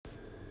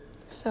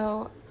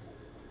So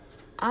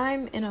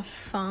I'm in a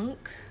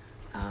funk.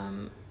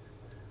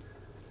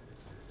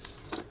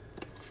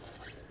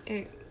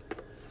 It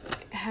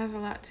has a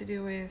lot to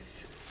do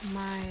with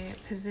my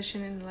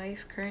position in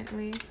life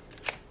currently.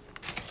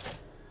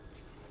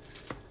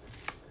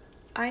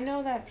 I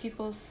know that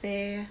people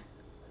say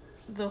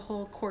the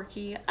whole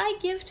quirky, I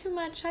give too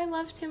much, I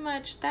love too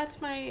much, that's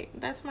my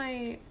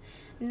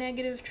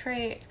negative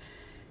trait.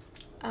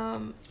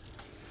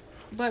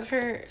 But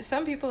for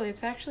some people,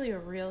 it's actually a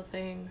real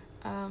thing.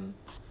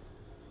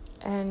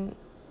 And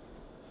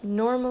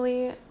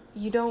normally,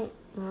 you don't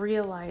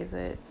realize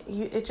it.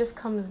 It just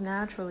comes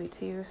naturally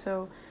to you.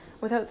 So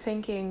without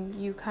thinking,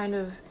 you kind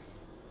of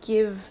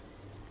give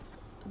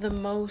the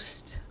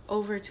most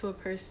over to a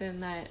person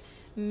that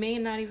may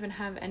not even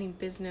have any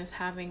business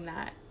having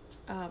that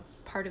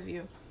part of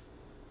you.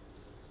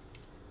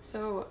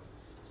 So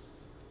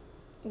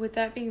with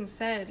that being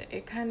said,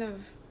 it kind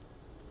of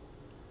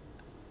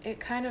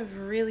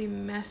really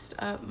messed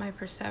up my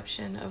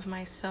perception of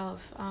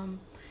myself.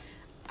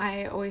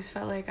 I always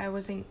felt like I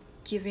wasn't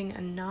giving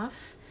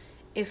enough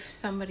if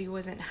somebody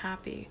wasn't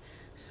happy.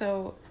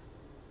 So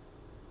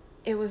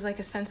it was like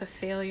a sense of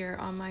failure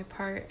on my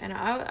part. And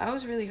I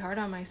was really hard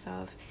on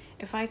myself.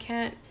 If I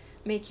can't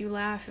make you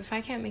laugh, if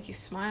I can't make you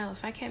smile,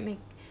 if I can't make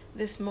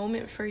this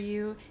moment for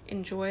you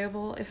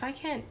enjoyable, if I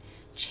can't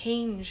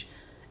change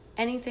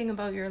anything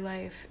about your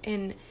life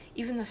in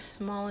even the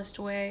smallest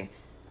way,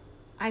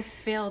 I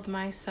failed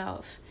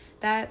myself.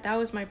 That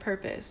was my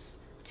purpose,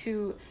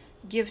 to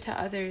give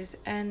to others.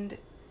 And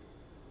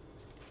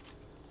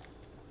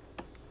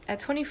at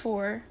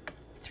 24,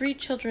 3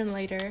 children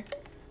later,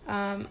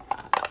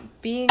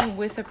 being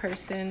with a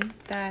person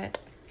that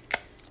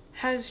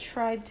has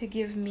tried to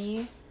give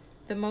me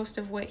the most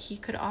of what he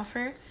could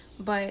offer,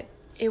 but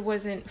it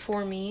wasn't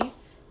for me,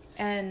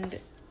 and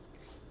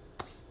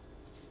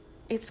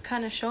it's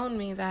kind of shown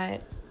me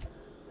that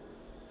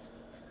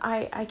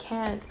I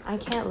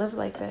can't live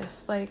like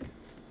this. Like,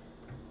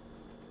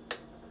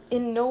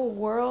 in no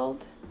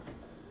world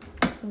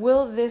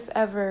will this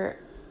ever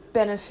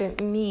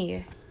benefit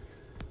me.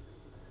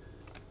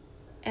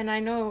 And I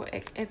know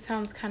it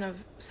sounds kind of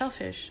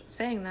selfish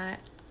saying that,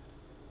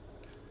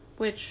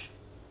 which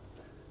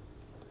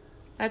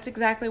that's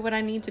exactly what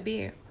I need to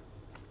be.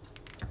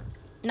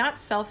 Not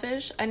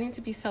selfish, I need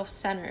to be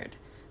self-centered.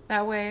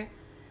 That way,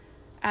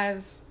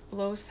 as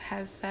Los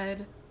has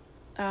said,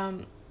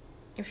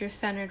 if you're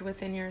centered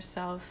within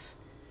yourself,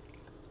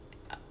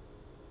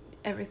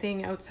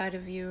 everything outside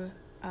of you,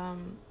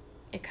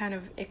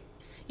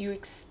 you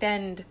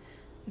extend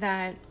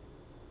that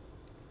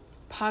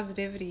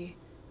positivity,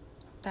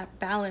 that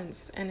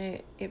balance, and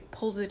it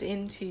pulls it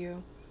into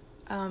you.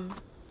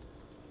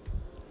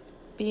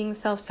 Being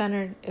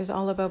self-centered is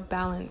all about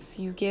balance.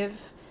 You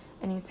give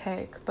and you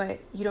take, but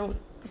you don't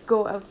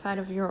go outside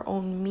of your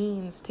own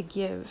means to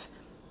give.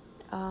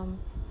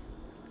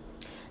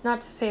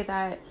 Not to say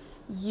that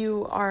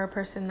you are a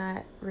person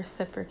that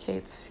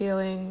reciprocates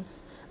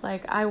feelings.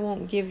 Like, I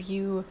won't give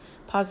you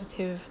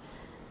positive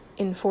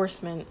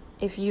enforcement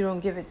if you don't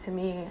give it to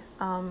me.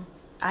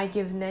 I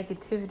give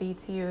negativity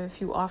to you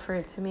if you offer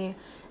it to me.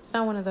 It's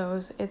not one of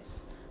those.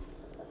 It's,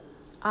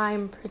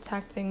 I'm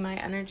protecting my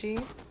energy.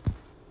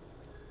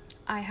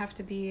 I have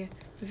to be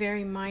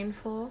very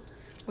mindful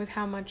with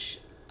how much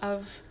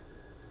of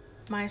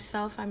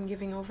myself I'm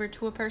giving over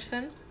to a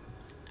person.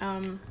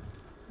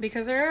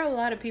 Because there are a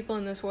lot of people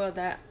in this world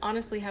that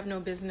honestly have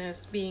no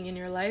business being in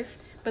your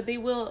life, but they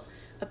will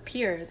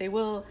appear. They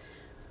will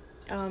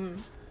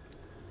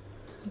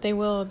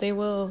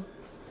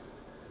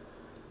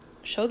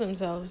show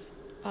themselves,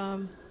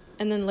 and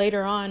then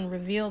later on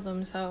reveal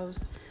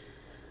themselves.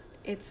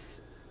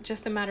 It's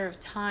just a matter of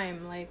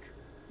time. Like,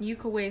 you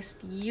could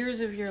waste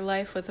years of your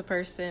life with a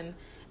person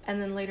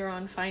and then later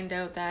on find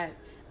out that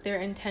their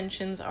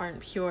intentions aren't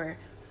pure,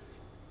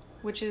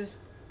 which is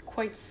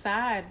quite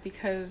sad,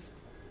 because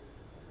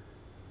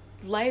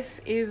life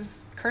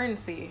is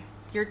currency.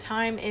 Your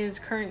time is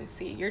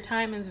currency. Your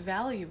time is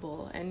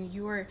valuable, and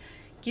you are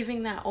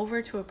giving that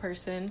over to a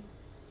person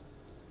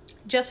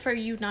just for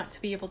you not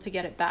to be able to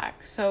get it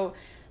back. So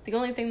the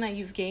only thing that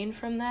you've gained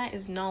from that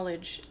is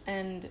knowledge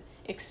and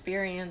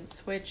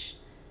experience, which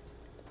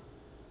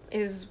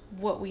is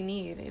what we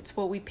need. It's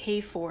what we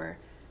pay for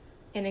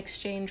in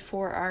exchange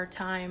for our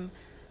time.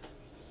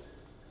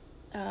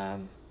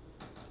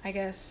 I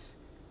guess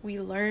we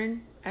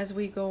learn as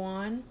we go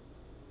on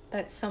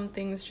that some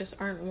things just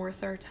aren't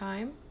worth our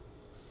time.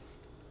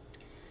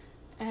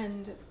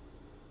 And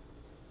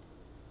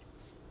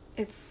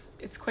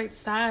it's quite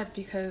sad,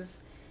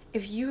 because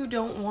if you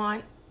don't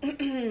want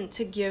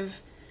to give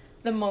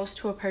the most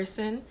to a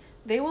person,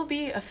 they will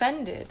be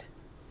offended.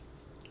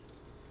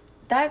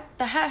 That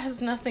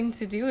has nothing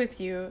to do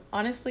with you.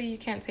 Honestly, you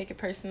can't take it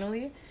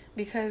personally,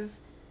 because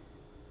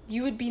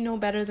you would be no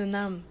better than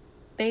them.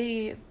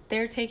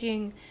 They're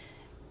taking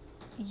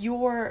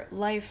your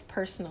life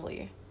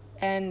personally,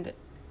 and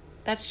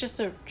that's just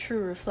a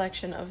true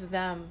reflection of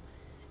them.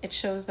 It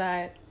shows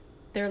that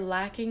they're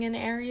lacking in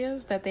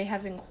areas that they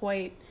haven't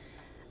quite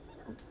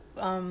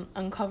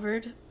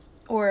uncovered,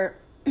 or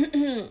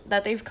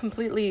that they've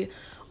completely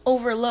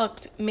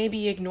overlooked,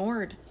 maybe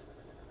ignored.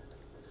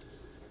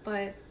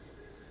 But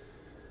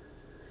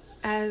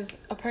as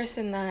a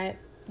person that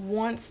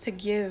wants to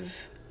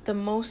give the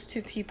most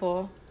to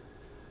people,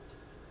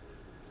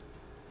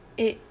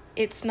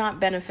 it's not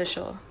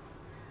beneficial.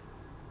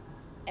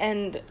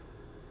 And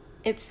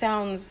it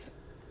sounds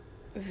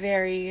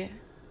very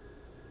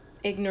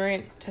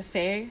ignorant to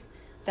say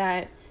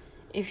that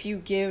if you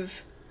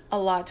give a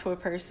lot to a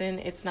person,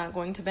 it's not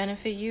going to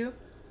benefit you.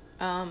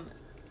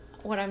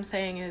 What I'm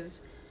saying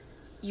is,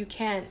 you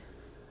can't,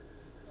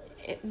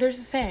 there's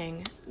a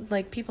saying,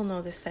 like, people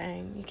know this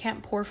saying, you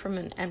can't pour from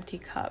an empty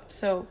cup.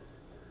 So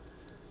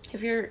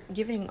if you're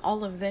giving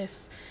all of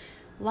this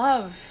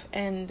love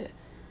and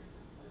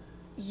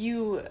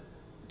you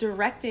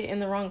direct it in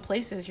the wrong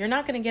places, you're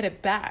not going to get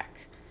it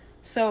back.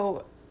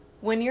 So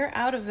when you're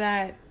out of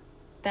that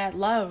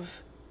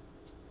love,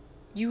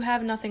 you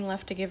have nothing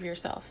left to give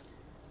yourself.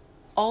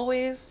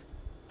 Always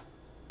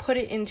put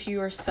it into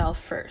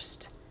yourself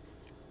first.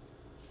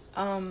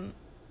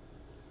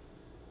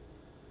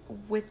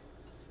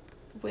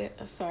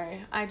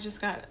 Sorry, I just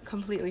got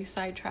completely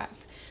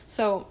sidetracked.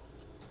 So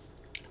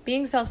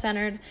being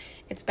self-centered,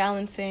 it's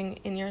balancing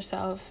in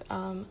yourself.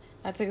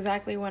 That's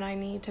exactly what I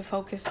need to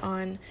focus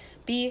on.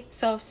 Be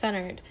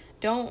self-centered.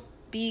 Don't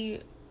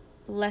be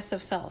less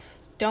of self.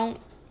 Don't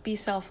be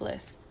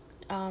selfless.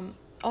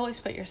 Always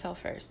put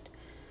yourself first.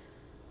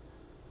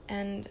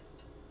 And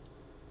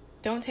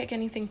don't take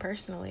anything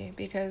personally,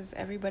 because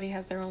everybody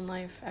has their own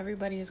life.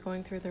 Everybody is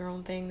going through their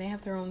own thing. They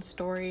have their own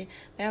story.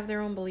 They have their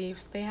own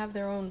beliefs. They have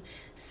their own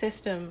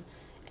system.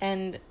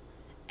 And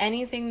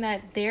anything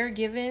that they're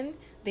given,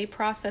 they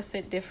process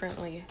it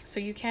differently. So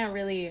you can't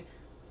really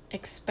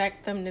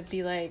expect them to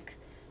be like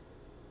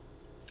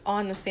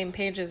on the same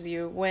page as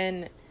you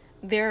when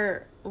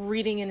they're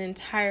reading an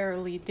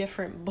entirely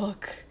different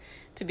book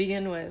to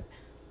begin with.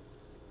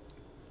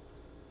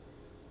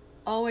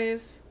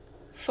 Always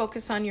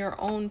focus on your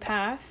own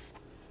path,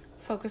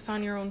 focus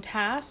on your own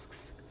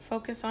tasks,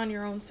 focus on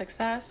your own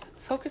success,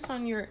 focus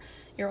on your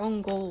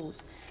own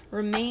goals.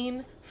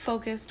 Remain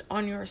focused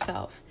on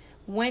yourself.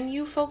 When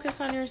you focus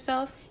on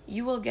yourself,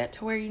 you will get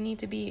to where you need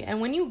to be.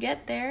 And when you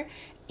get there,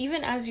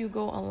 even as you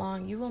go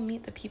along, you will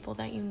meet the people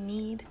that you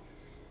need,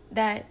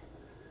 that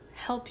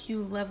help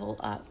you level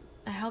up,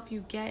 that help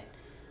you get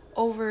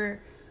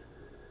over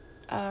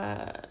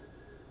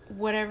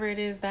whatever it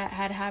is that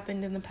had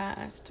happened in the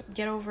past.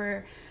 Get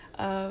over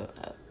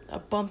a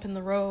bump in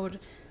the road.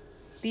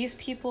 These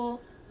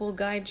people will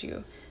guide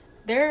you.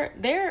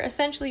 They're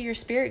essentially your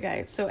spirit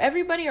guides. So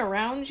everybody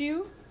around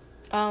you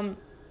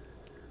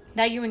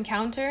that you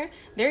encounter,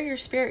 they're your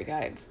spirit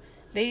guides.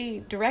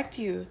 They direct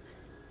you.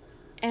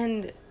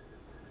 And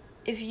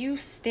if you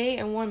stay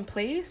in one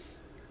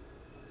place,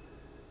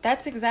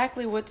 that's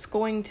exactly what's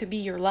going to be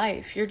your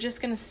life. You're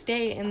just going to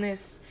stay in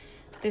this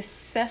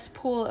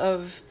cesspool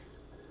of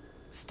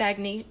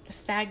stagnation.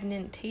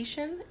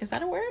 Is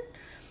that a word?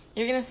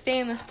 You're going to stay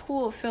in this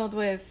pool filled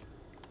with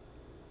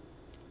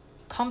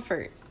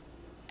comfort,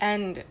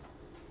 and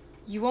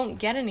you won't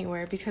get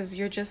anywhere because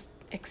you're just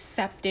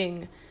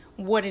accepting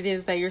what it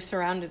is that you're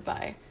surrounded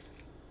by.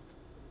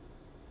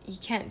 You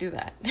can't do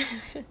that.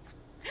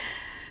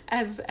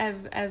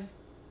 As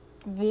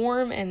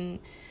warm and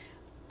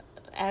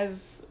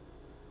as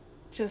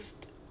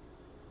just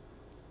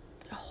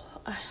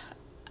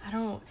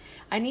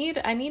I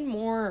need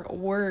more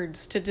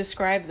words to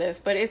describe this,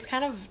 but it's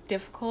kind of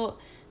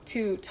difficult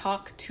to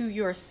talk to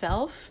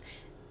yourself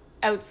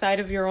outside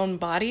of your own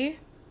body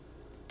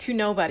to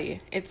nobody.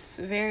 It's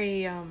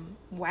very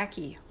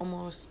wacky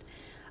almost.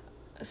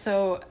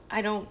 So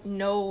I don't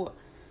know,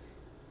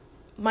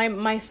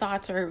 my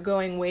thoughts are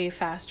going way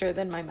faster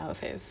than my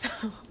mouth is. So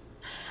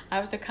I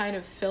have to kind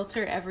of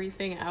filter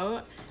everything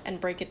out and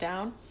break it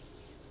down.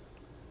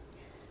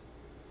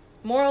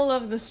 Moral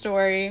of the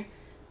story: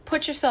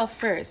 put yourself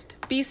first.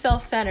 Be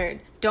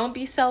self-centered. Don't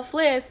be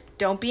selfless.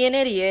 Don't be an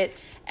idiot.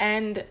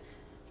 And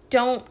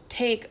don't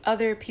take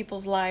other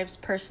people's lives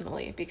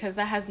personally, because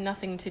that has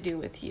nothing to do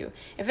with you.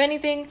 If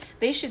anything,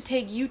 they should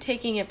take you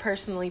taking it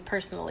personally,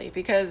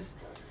 because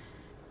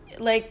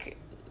like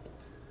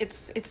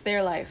it's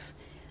their life.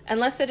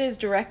 Unless it is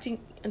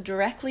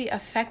directly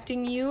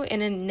affecting you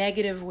in a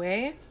negative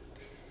way,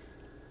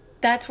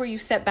 that's where you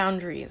set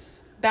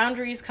boundaries.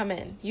 Boundaries come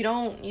in. You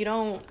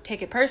don't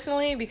take it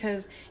personally,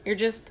 because you're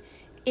just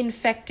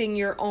infecting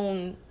your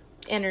own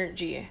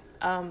energy.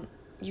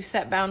 You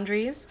set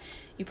boundaries.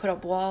 You put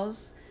up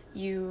walls.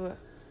 You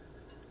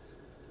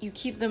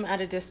keep them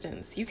at a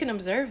distance. You can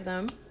observe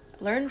them,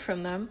 learn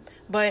from them,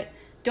 but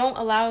don't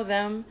allow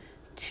them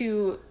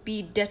to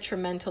be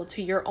detrimental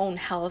to your own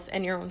health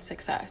and your own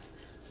success.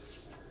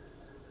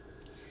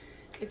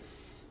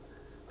 It's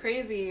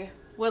crazy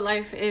what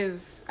life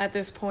is at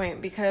this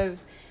point,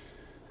 because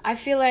I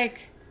feel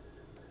like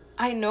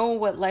I know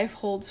what life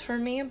holds for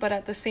me, but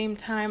at the same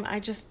time, I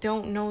just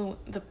don't know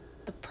the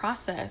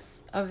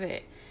process of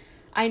it.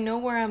 I know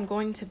where I'm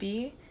going to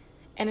be,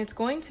 and it's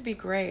going to be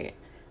great.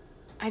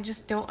 I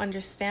just don't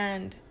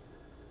understand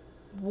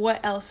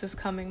what else is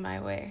coming my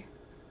way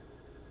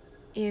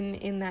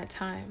in that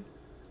time.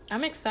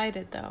 I'm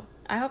excited though.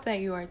 I hope that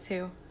you are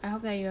too. I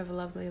hope that you have a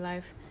lovely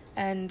life.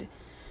 And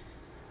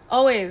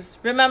always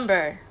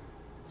remember,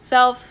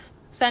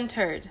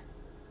 self-centered,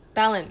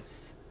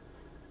 balance.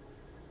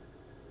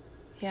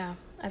 Yeah,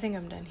 I think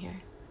I'm done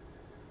here.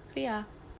 See ya.